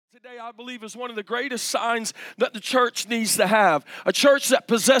Today, I believe, is one of the greatest signs that the church needs to have. A church that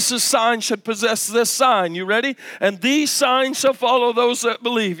possesses signs should possess this sign. You ready? And these signs shall follow those that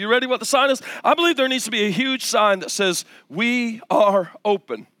believe. You ready what the sign is? I believe there needs to be a huge sign that says, "We are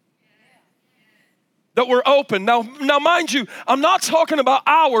open." That we're open. Now, mind you, I'm not talking about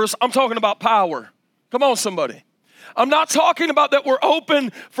hours. I'm talking about power. Come on, somebody. I'm not talking about that we're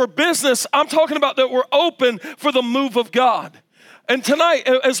open for business. I'm talking about that we're open for the move of God. And tonight,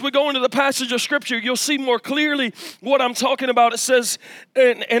 as we go into the passage of Scripture, you'll see more clearly what I'm talking about. It says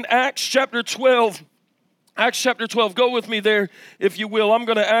in Acts chapter 12, go with me there, if you will. I'm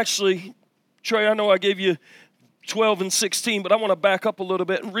going to actually, Trey, I know I gave you 12 and 16, but I want to back up a little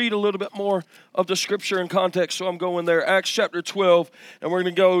bit and read a little bit more of the Scripture in context, so I'm going there. Acts chapter 12, and we're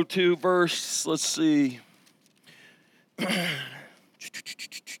going to go to verse, let's see.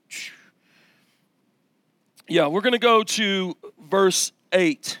 Yeah, we're going to go to verse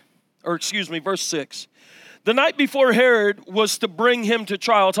 6. The night before Herod was to bring him to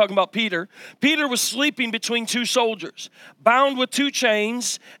trial, talking about Peter, Peter was sleeping between two soldiers, bound with two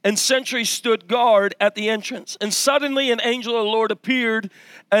chains, and sentries stood guard at the entrance. And suddenly an angel of the Lord appeared,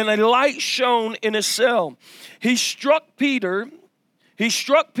 and a light shone in his cell. He struck Peter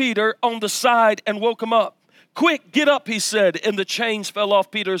on the side and woke him up. "Quick, get up," he said, and the chains fell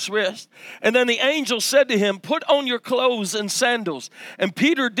off Peter's wrist. And then the angel said to him, "Put on your clothes and sandals." And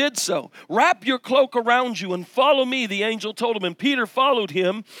Peter did so. "Wrap your cloak around you and follow me," the angel told him. And Peter followed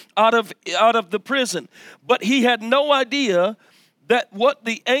him out of the prison. But he had no idea that what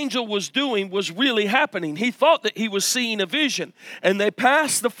the angel was doing was really happening. He thought that he was seeing a vision. And they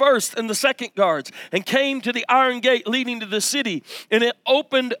passed the first and the second guards and came to the iron gate leading to the city. And it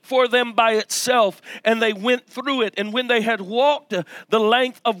opened for them by itself, and they went through it. And when they had walked the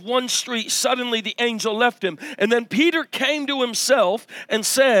length of one street, suddenly the angel left him. And then Peter came to himself and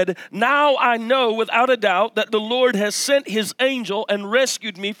said, "Now I know without a doubt that the Lord has sent his angel and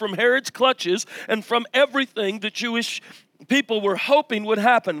rescued me from Herod's clutches and from everything the Jewish people were hoping would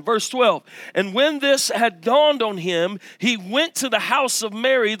happen." Verse 12, and when this had dawned on him, he went to the house of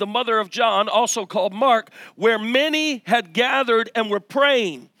Mary, the mother of John, also called Mark, where many had gathered and were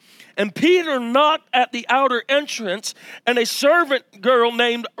praying. And Peter knocked at the outer entrance, and a servant girl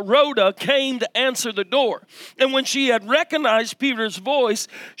named Rhoda came to answer the door. And when she had recognized Peter's voice,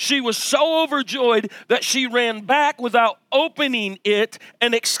 she was so overjoyed that she ran back without opening it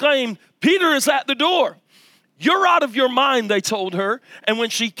and exclaimed, "Peter is at the door." "You're out of your mind," they told her. And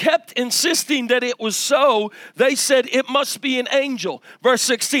when she kept insisting that it was so, they said, "It must be an angel." Verse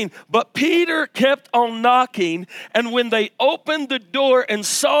 16, but Peter kept on knocking, and when they opened the door and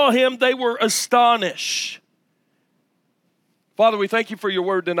saw him, they were astonished. Father, we thank you for your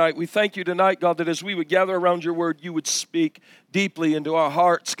word tonight. We thank you tonight, God, that as we would gather around your word, you would speak deeply into our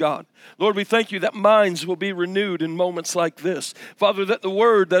hearts, God. Lord, we thank you that minds will be renewed in moments like this. Father, that the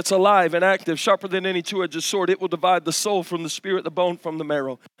word that's alive and active, sharper than any two-edged sword, it will divide the soul from the spirit, the bone from the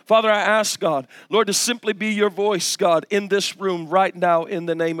marrow. Father, I ask, God, Lord, to simply be your voice, God, in this room right now in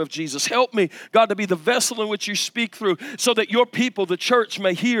the name of Jesus. Help me, God, to be the vessel in which you speak through so that your people, the church,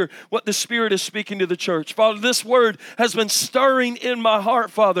 may hear what the Spirit is speaking to the church. Father, this word has been stirring in my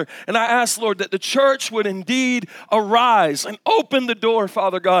heart, Father, and I ask, Lord, that the church would indeed arise and open the door,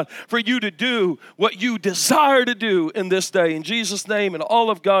 Father God, for you to do what you desire to do in this day. In Jesus' name, and all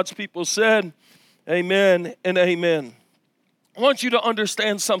of God's people said, amen and amen. I want you to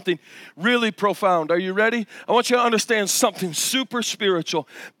understand something really profound. Are you ready? I want you to understand something super spiritual.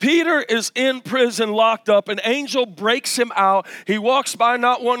 Peter is in prison, locked up. An angel breaks him out. He walks by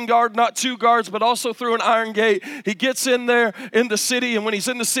not one guard, not two guards, but also through an iron gate. He gets in there in the city, and when he's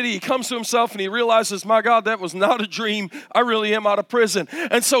in the city, he comes to himself and he realizes, my God, that was not a dream. I really am out of prison.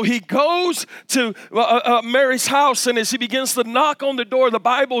 And so he goes to Mary's house, and as he begins to knock on the door, the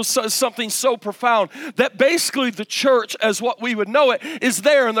Bible says something so profound that basically the church, as what we would know it, is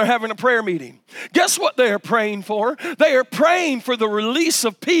there, and they're having a prayer meeting. Guess what they are praying for? They are praying for the release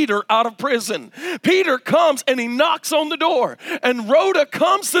of Peter out of prison. Peter comes and he knocks on the door, and Rhoda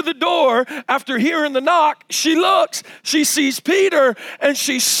comes to the door after hearing the knock. She looks, she sees Peter, and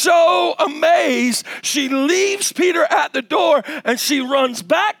she's so amazed. She leaves Peter at the door, and she runs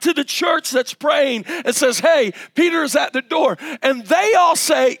back to the church that's praying and says, "Hey, Peter's at the door." And they all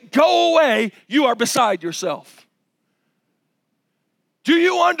say, "Go away, you are beside yourself." Do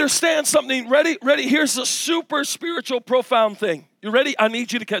you understand something? Ready? Here's the super spiritual, profound thing. You ready? I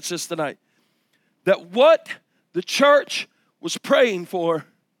need you to catch this tonight. That what the church was praying for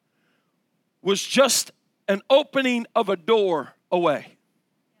was just an opening of a door away.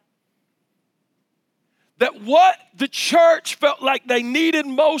 that what the church felt like they needed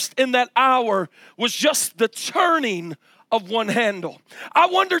most in that hour was just the turning of one handle. I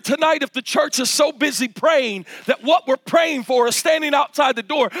wonder tonight if the church is so busy praying that what we're praying for is standing outside the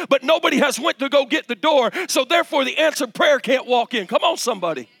door, but nobody has went to go get the door, so therefore the answered prayer can't walk in. Come on,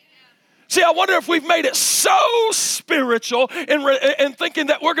 somebody. See, I wonder if we've made it so spiritual and thinking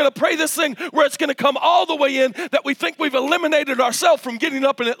that we're going to pray this thing where it's going to come all the way in that we think we've eliminated ourselves from getting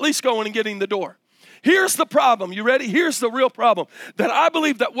up and at least going and getting the door. Here's the problem. You ready? Here's the real problem. That I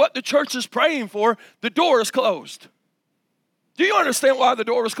believe that what the church is praying for, the door is closed. Do you understand why the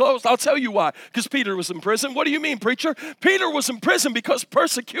door was closed? I'll tell you why. Because Peter was in prison. What do you mean, preacher? Peter was in prison because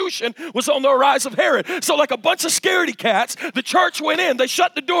persecution was on the rise of Herod. So like a bunch of scaredy cats, the church went in. They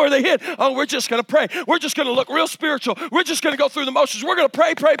shut the door. They hid. Oh, we're just going to pray. We're just going to look real spiritual. We're just going to go through the motions. We're going to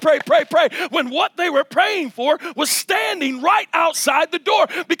pray, pray, pray, pray, pray. When what they were praying for was standing right outside the door.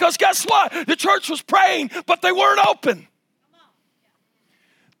 Because guess what? The church was praying, but they weren't open.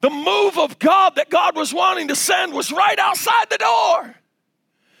 The move of God that God was wanting to send was right outside the door.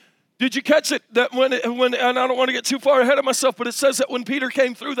 Did you catch it? That when and I don't want to get too far ahead of myself, but it says that when Peter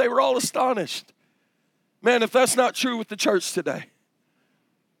came through, they were all astonished. Man, if that's not true with the church today.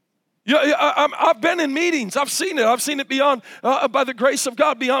 Yeah, I've been in meetings. I've seen it. I've seen it beyond, by the grace of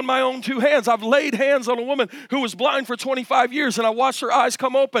God, beyond my own two hands. I've laid hands on a woman who was blind for 25 years, and I watched her eyes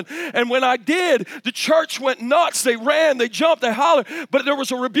come open. And when I did, the church went nuts. They ran, they jumped, they hollered. But there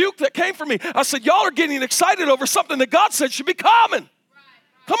was a rebuke that came from me. I said, y'all are getting excited over something that God said should be common.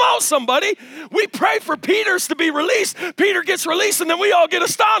 Come on, somebody. We pray for Peter's to be released. Peter gets released, and then we all get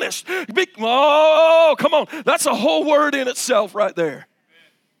astonished. Oh, come on. That's a whole word in itself right there.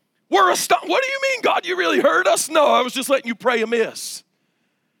 We're astonished. What do you mean, God? You really heard us? No, I was just letting you pray amiss.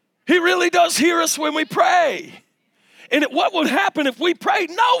 He really does hear us when we pray. And what would happen if we prayed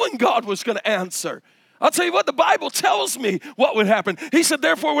knowing God was going to answer? I'll tell you what, the Bible tells me what would happen. He said,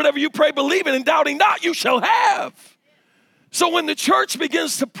 therefore, whatever you pray, believing and doubting not, you shall have. So when the church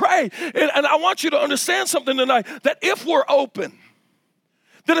begins to pray, and I want you to understand something tonight, that if we're open,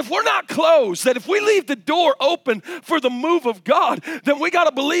 that if we're not closed, that if we leave the door open for the move of God, then we got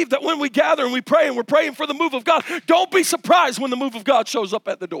to believe that when we gather and we pray and we're praying for the move of God, don't be surprised when the move of God shows up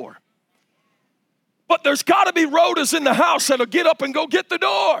at the door. But there's got to be Rhodas in the house that'll get up and go get the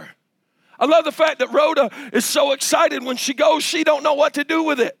door. I love the fact that Rhoda is so excited when she goes, she don't know what to do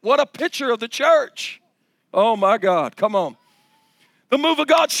with it. What a picture of the church. Oh my God, come on. The move of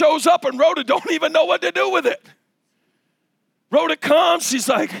God shows up and Rhoda don't even know what to do with it. Rhoda comes, she's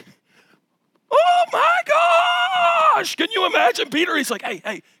like, oh my gosh. Can you imagine Peter? He's like,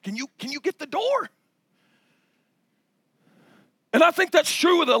 hey, can you get the door? And I think that's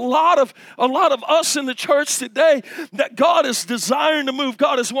true with a lot of us in the church today, that God is desiring to move.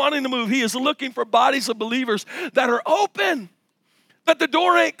 God is wanting to move. He is looking for bodies of believers that are open, that the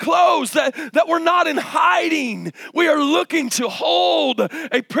door ain't closed, that we're not in hiding. We are looking to hold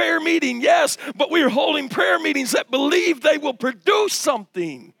a prayer meeting, yes, but we are holding prayer meetings that believe they will produce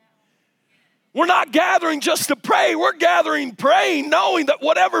something. We're not gathering just to pray. We're gathering praying, knowing that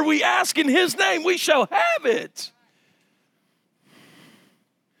whatever we ask in His name, we shall have it.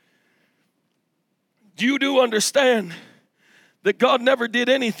 You do understand that God never did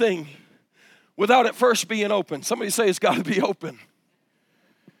anything without it first being open. Somebody say it's got to be open.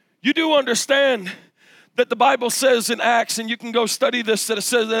 You do understand that the Bible says in Acts, and you can go study this, that it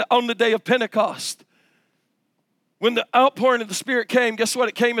says that on the day of Pentecost, when the outpouring of the Spirit came, guess what?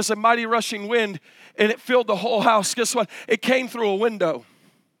 It came as a mighty rushing wind, and it filled the whole house. Guess what? It came through a window.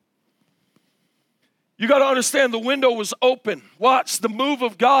 You got to understand the window was open. Watch, the move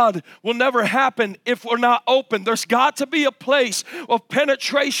of God will never happen if we're not open. There's got to be a place of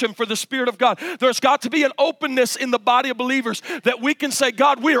penetration for the Spirit of God. There's got to be an openness in the body of believers that we can say,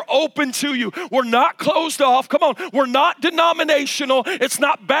 God, we are open to you. We're not closed off. Come on, we're not denominational. It's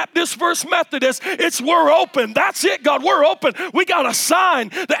not Baptist versus Methodist. It's we're open. That's it, God, we're open. We got a sign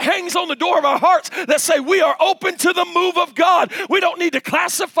that hangs on the door of our hearts that say we are open to the move of God. We don't need to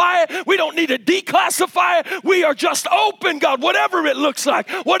classify it. We don't need to declassify it. We are just open, God, whatever it looks like,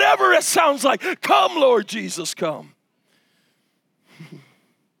 whatever it sounds like. Come, Lord Jesus, come.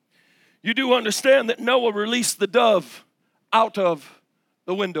 You do understand that Noah released the dove out of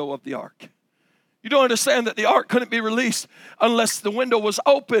the window of the ark. You do understand that the ark couldn't be released unless the window was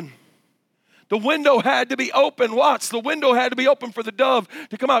open. The window had to be open. Watch, the window had to be open for the dove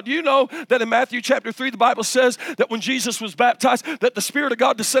to come out. Do you know that in Matthew chapter 3, the Bible says that when Jesus was baptized, that the Spirit of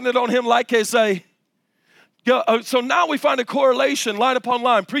God descended on him like as a Yeah, so now we find a correlation, line upon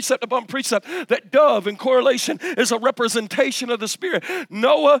line, precept upon precept, that dove in correlation is a representation of the Spirit.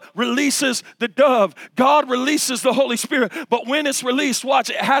 Noah releases the dove. God releases the Holy Spirit. But when it's released, watch,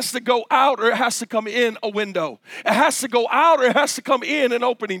 it has to go out or it has to come in a window. It has to go out or it has to come in an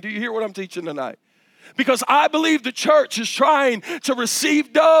opening. Do you hear what I'm teaching tonight? Because I believe the church is trying to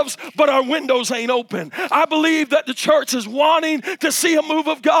receive doves, but our windows ain't open. I believe that the church is wanting to see a move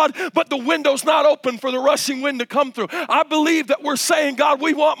of God, but the window's not open for the rushing wind to come through. I believe that we're saying, God,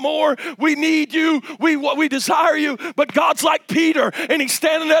 we want more. We need you. We desire you. But God's like Peter, and he's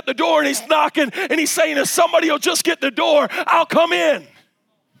standing at the door, and he's knocking, and he's saying, if somebody will just get the door, I'll come in.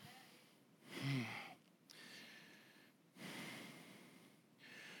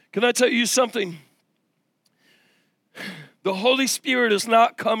 Can I tell you something? The Holy Spirit is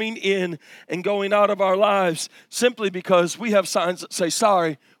not coming in and going out of our lives simply because we have signs that say,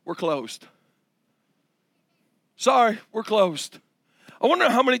 sorry, we're closed. Sorry, we're closed. I wonder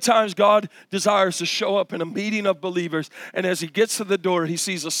how many times God desires to show up in a meeting of believers, and as he gets to the door, he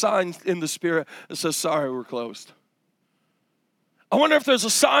sees a sign in the Spirit that says, sorry, we're closed. I wonder if there's a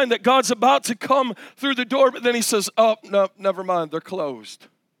sign that God's about to come through the door, but then he says, oh, no, never mind, they're closed.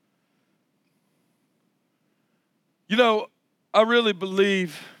 You know, I really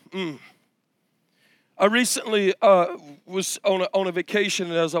believe, I recently was on a vacation,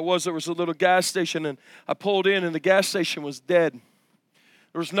 and as I was, there was a little gas station, and I pulled in, and the gas station was dead.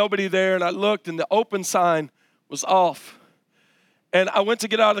 There was nobody there, and I looked, and the open sign was off. And I went to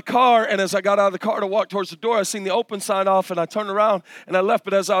get out of the car, and as I got out of the car to walk towards the door, I seen the open sign off, and I turned around, and I left.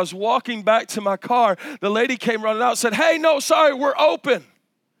 But as I was walking back to my car, the lady came running out and said, hey, no, sorry, we're open.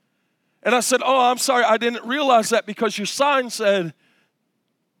 And I said, oh, I'm sorry, I didn't realize that because your sign said,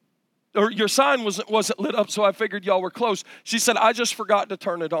 or your sign wasn't lit up, so I figured y'all were closed. She said, I just forgot to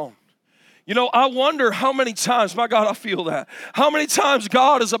turn it on. You know, I wonder how many times, my God, I feel that. How many times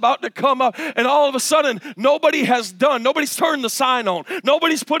God is about to come up and all of a sudden nobody's turned the sign on.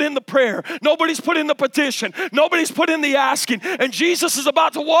 Nobody's put in the prayer. Nobody's put in the petition. Nobody's put in the asking. And Jesus is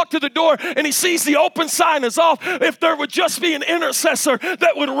about to walk to the door and he sees the open sign is off. If there would just be an intercessor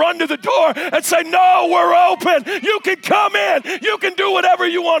that would run to the door and say, no, we're open. You can come in. You can do whatever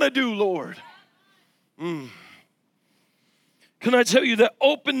you want to do, Lord. Can I tell you that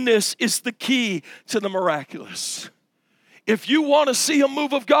openness is the key to the miraculous? If you want to see a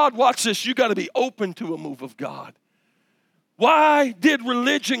move of God, watch this, you got to be open to a move of God. Why did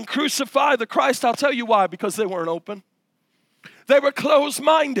religion crucify the Christ? I'll tell you why, because they weren't open. They were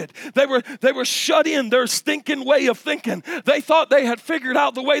closed-minded. They were shut in, their stinking way of thinking. They thought they had figured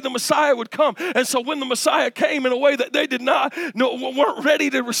out the way the Messiah would come. And so when the Messiah came in a way that they weren't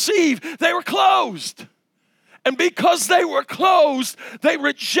ready to receive, they were closed. And because they were closed, they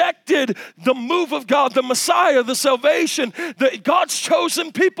rejected the move of God, the Messiah, the salvation. God's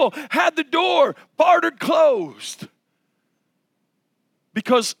chosen people had the door barred closed.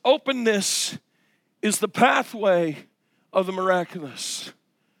 Because openness is the pathway of the miraculous.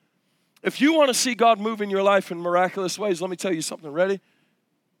 If you want to see God move in your life in miraculous ways, let me tell you something. Ready?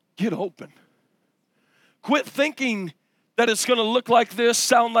 Get open. Quit thinking that it's going to look like this,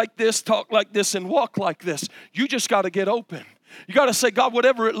 sound like this, talk like this, and walk like this. You just got to get open. You got to say, God,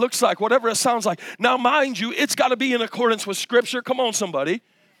 whatever it looks like, whatever it sounds like. Now, mind you, it's got to be in accordance with Scripture. Come on, somebody.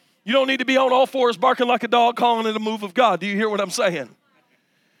 You don't need to be on all fours barking like a dog calling it a move of God. Do you hear what I'm saying?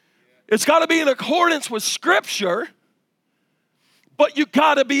 It's got to be in accordance with Scripture, but you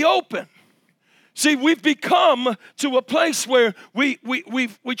got to be open. See, we've become to a place where we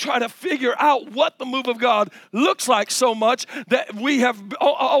try to figure out what the move of God looks like so much that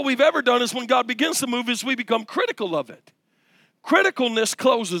all we've ever done is when God begins to move is we become critical of it. Criticalness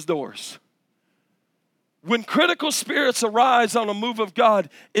closes doors. When critical spirits arise on a move of God,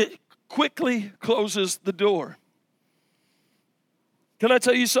 it quickly closes the door. Can I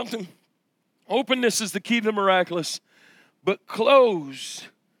tell you something? Openness is the key to the miraculous, but close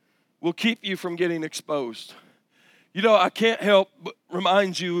will keep you from getting exposed. You know, I can't help but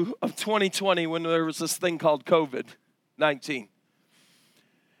remind you of 2020 when there was this thing called COVID-19.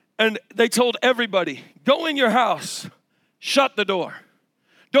 And they told everybody, go in your house, shut the door.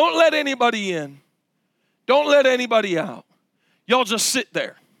 Don't let anybody in. Don't let anybody out. Y'all just sit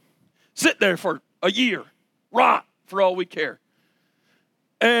there. Sit there for a year. Rot for all we care.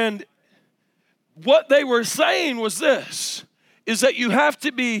 And what they were saying was this, is that you have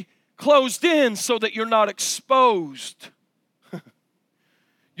to be closed in so that you're not exposed.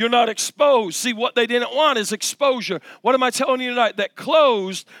 You're not exposed. See, what they didn't want is exposure. What am I telling you tonight? That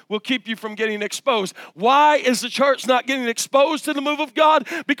closed will keep you from getting exposed. Why is the church not getting exposed to the move of God?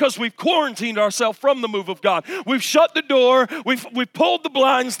 Because we've quarantined ourselves from the move of God. We've shut the door. We've pulled the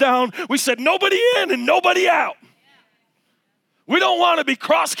blinds down. We said nobody in and nobody out. We don't want to be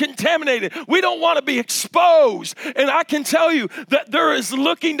cross-contaminated. We don't want to be exposed. And I can tell you that there is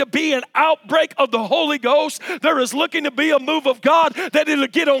looking to be an outbreak of the Holy Ghost. There is looking to be a move of God that it'll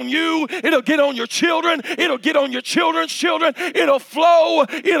get on you. It'll get on your children. It'll get on your children's children. It'll flow.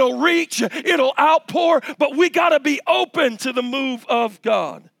 It'll reach. It'll outpour. But we got to be open to the move of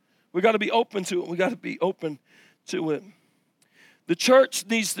God. We got to be open to it. We got to be open to it. The church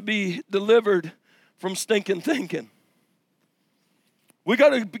needs to be delivered from stinking thinking. We got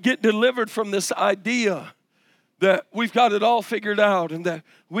to get delivered from this idea that we've got it all figured out and that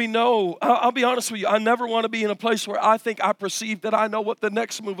we know. I'll be honest with you, I never want to be in a place where I think I perceive that I know what the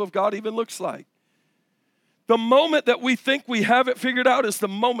next move of God even looks like. The moment that we think we have it figured out is the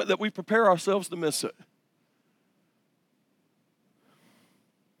moment that we prepare ourselves to miss it.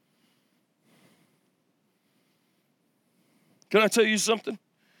 Can I tell you something?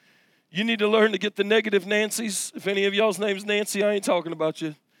 You need to learn to get the negative Nancys. If any of y'all's name's Nancy, I ain't talking about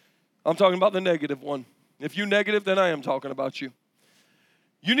you. I'm talking about the negative one. If you're negative, then I am talking about you.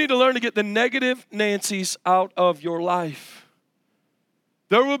 You need to learn to get the negative Nancys out of your life.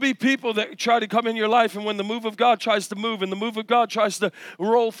 There will be people that try to come in your life, and when the move of God tries to move and the move of God tries to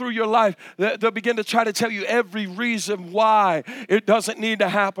roll through your life, they'll begin to try to tell you every reason why it doesn't need to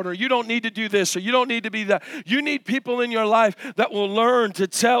happen, or you don't need to do this, or you don't need to be that. You need people in your life that will learn to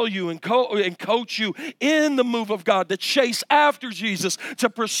tell you and coach you in the move of God, to chase after Jesus, to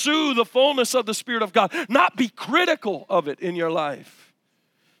pursue the fullness of the Spirit of God, not be critical of it in your life.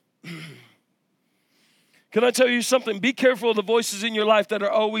 Can I tell you something? Be careful of the voices in your life that are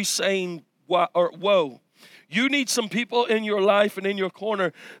always saying, whoa. You need some people in your life and in your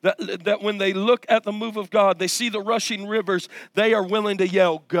corner that when they look at the move of God, they see the rushing rivers, they are willing to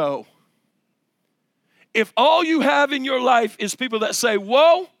yell, go. If all you have in your life is people that say,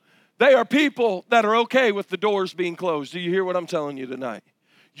 whoa, they are people that are okay with the doors being closed. Do you hear what I'm telling you tonight?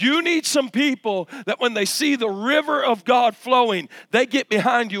 You need some people that when they see the river of God flowing, they get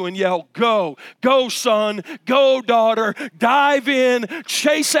behind you and yell, go. Go, son. Go, daughter. Dive in.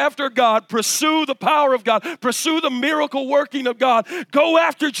 Chase after God. Pursue the power of God. Pursue the miracle working of God. Go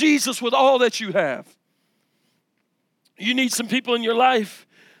after Jesus with all that you have. You need some people in your life.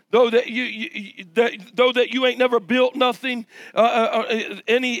 Though that you ain't never built nothing,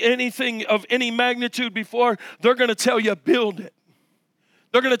 anything of any magnitude before, they're going to tell you, build it.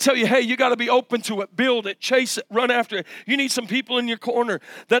 They're going to tell you, hey, you got to be open to it, build it, chase it, run after it. You need some people in your corner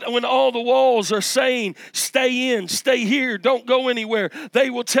that when all the walls are saying, stay in, stay here, don't go anywhere, they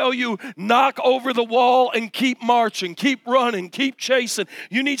will tell you, knock over the wall and keep marching, keep running, keep chasing.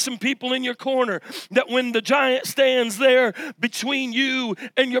 You need some people in your corner that when the giant stands there between you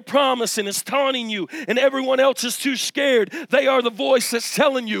and your promise and is taunting you and everyone else is too scared, they are the voice that's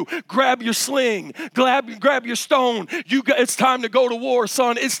telling you, grab your sling, grab your stone. It's time to go to war, son.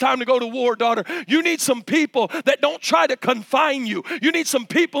 It's time to go to war, daughter. You need some people that don't try to confine you. You need some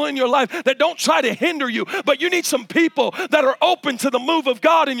people in your life that don't try to hinder you, but you need some people that are open to the move of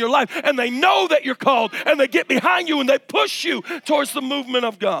God in your life, and they know that you're called, and they get behind you, and they push you towards the movement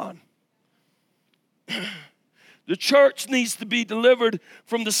of God. The church needs to be delivered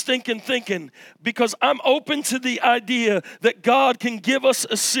from the stinking thinking, because I'm open to the idea that God can give us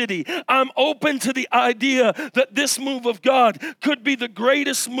a city. I'm open to the idea that this move of God could be the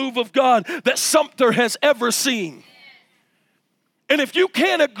greatest move of God that Sumter has ever seen. And if you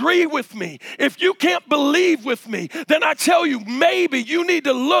can't agree with me, if you can't believe with me, then I tell you, maybe you need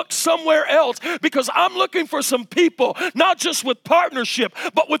to look somewhere else, because I'm looking for some people, not just with partnership,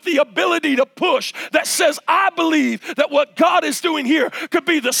 but with the ability to push, that says, I believe that what God is doing here could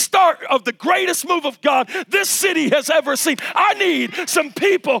be the start of the greatest move of God this city has ever seen. I need some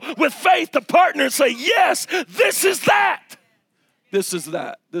people with faith to partner and say, yes, this is that. This is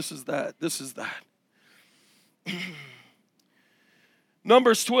that. This is that. This is that.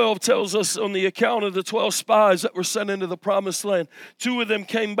 Numbers 12 tells us on the account of the 12 spies that were sent into the promised land, 2 of them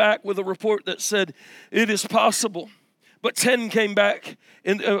came back with a report that said, it is possible. But 10 came back,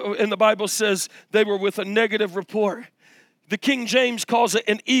 and the Bible says they were with a negative report. The King James calls it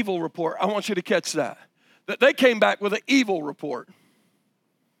an evil report. I want you to catch that. That they came back with an evil report.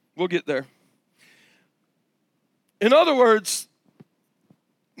 We'll get there. In other words,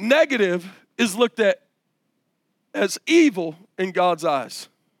 negative is looked at as evil in God's eyes.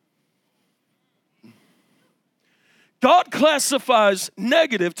 God classifies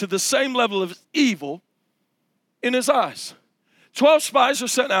negative to the same level of evil in his eyes. 12 spies are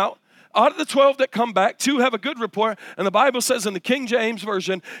sent out. Out of the 12 that come back, 2 have a good report. And the Bible says in the King James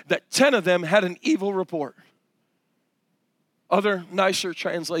Version that 10 of them had an evil report. Other nicer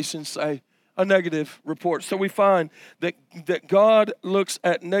translations say a negative report. So we find that God looks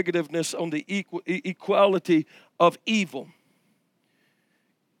at negativeness on the equality of evil.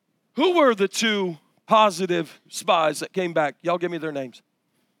 Who were the 2 positive spies that came back? Y'all give me their names.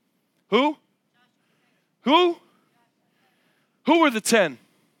 Who? Who? Who were the 10?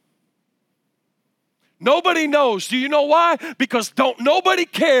 Nobody knows. Do you know why? Because don't nobody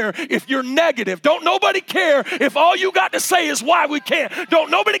care if you're negative. Don't nobody care if all you got to say is why we can't.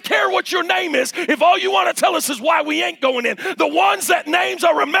 Don't nobody care what your name is if all you want to tell us is why we ain't going in. The ones that names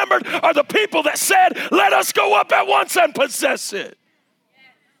are remembered are the people that said, let us go up at once and possess it.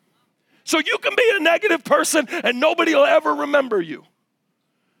 So you can be a negative person and nobody will ever remember you.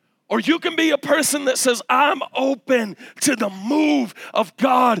 Or you can be a person that says, I'm open to the move of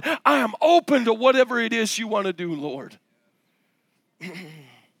God. I am open to whatever it is you want to do, Lord.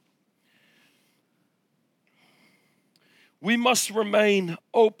 We must remain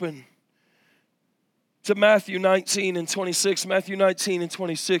open to Matthew 19 and 26. Matthew 19 and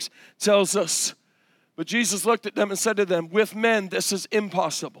 26 tells us, but Jesus looked at them and said to them, with men this is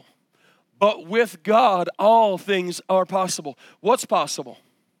impossible, but with God all things are possible. What's possible?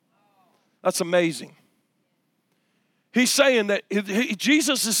 That's amazing. He's saying that,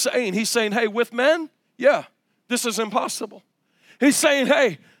 Jesus is saying, he's saying, hey, with men, yeah, this is impossible. He's saying,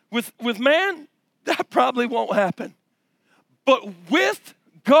 hey, with man, that probably won't happen. But with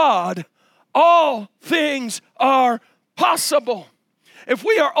God, all things are possible. If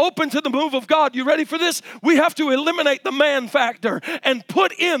we are open to the move of God, you ready for this? We have to eliminate the man factor and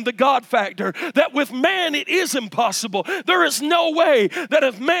put in the God factor. That with man it is impossible. There is no way that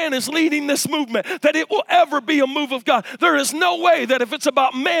if man is leading this movement that it will ever be a move of God. There is no way that if it's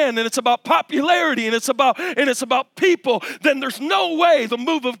about man and it's about popularity and it's about people, then there's no way the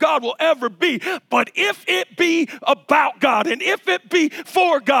move of God will ever be. But if it be about God and if it be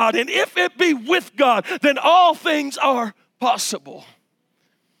for God and if it be with God, then all things are possible.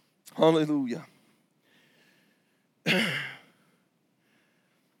 Hallelujah.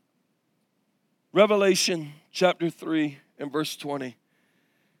 Revelation chapter 3 and verse 20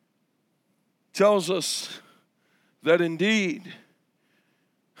 tells us that indeed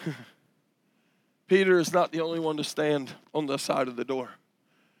Peter is not the only one to stand on the side of the door.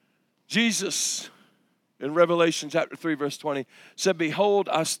 Jesus in Revelation chapter 3 verse 20 said, behold,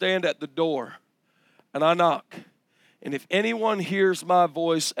 I stand at the door and I knock. And if anyone hears my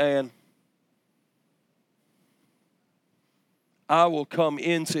voice and I will come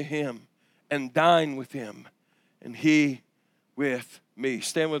into him and dine with him and he with me.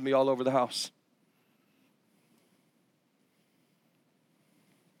 Stand with me all over the house.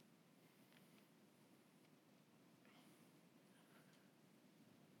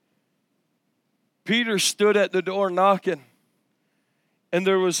 Peter stood at the door knocking, and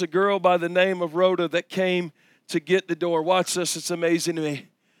there was a girl by the name of Rhoda that came to get the door. Watch this, it's amazing to me.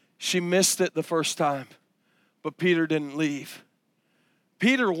 She missed it the first time, but Peter didn't leave.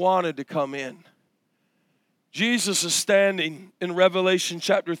 Peter wanted to come in. Jesus is standing in Revelation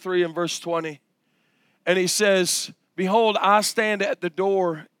chapter 3 and verse 20, and he says, behold, I stand at the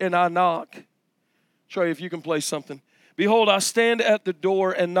door and I knock. Trey, if you can play something. Behold, I stand at the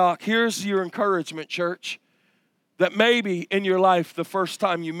door and knock. Here's your encouragement, church, that maybe in your life the first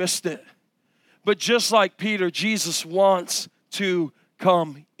time you missed it. But just like Peter, Jesus wants to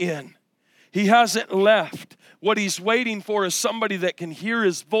come in. He hasn't left. What he's waiting for is somebody that can hear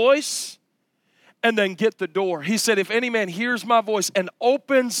his voice and then get the door. He said, if any man hears my voice and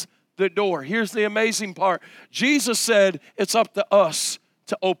opens the door. Here's the amazing part. Jesus said it's up to us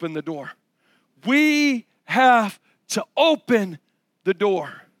to open the door. We have to open the door.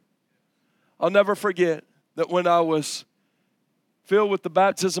 I'll never forget that when I was filled with the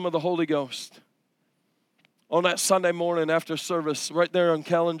baptism of the Holy Ghost, on that Sunday morning after service, right there on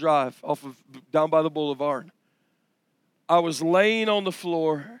Callan Drive, down by the boulevard, I was laying on the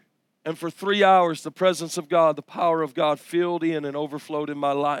floor, and for 3 hours, the presence of God, the power of God filled in and overflowed in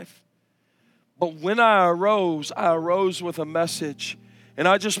my life. But when I arose with a message, and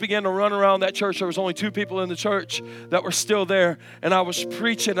I just began to run around that church. There was only 2 people in the church that were still there, and I was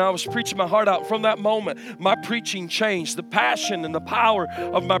preaching my heart out. From that moment, my preaching changed. The passion and the power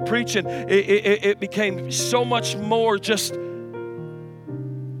of my preaching, it became so much more just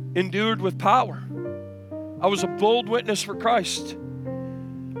endued with power. I was a bold witness for Christ.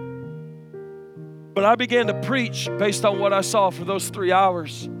 But I began to preach based on what I saw for those 3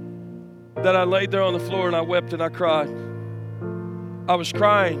 hours that I laid there on the floor and I wept and I cried. I was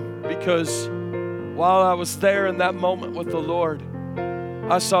crying because while I was there in that moment with the Lord,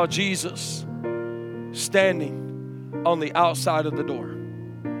 I saw Jesus standing on the outside of the door.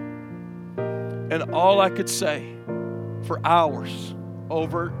 And all I could say for hours,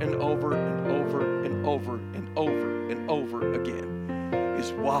 over and over and over and over and over and over again,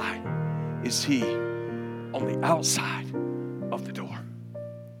 is why is he on the outside of the door?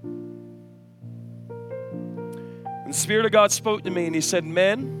 And the Spirit of God spoke to me and he said,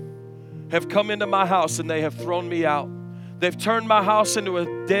 men have come into my house and they have thrown me out. They've turned my house into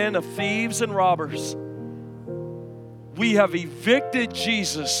a den of thieves and robbers. We have evicted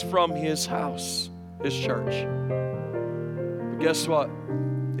Jesus from his house, his church. But guess what?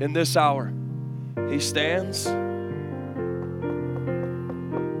 In this hour, he stands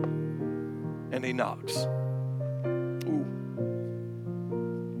and he knocks. Ooh.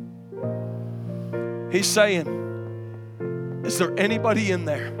 He's saying, is there anybody in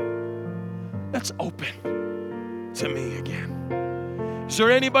there that's open to me again? Is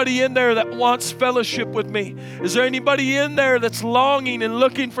there anybody in there that wants fellowship with me? Is there anybody in there that's longing and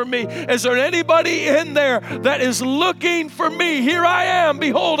looking for me? Is there anybody in there that is looking for me? Here I am.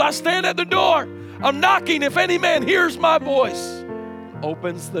 Behold, I stand at the door. I'm knocking. If any man hears my voice,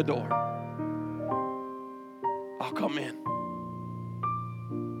 opens the door, I'll come in.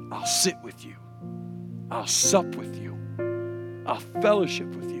 I'll sit with you. I'll sup with you. I'll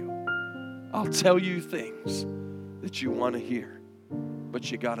fellowship with you. I'll tell you things that you want to hear. But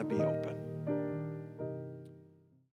you got to be open.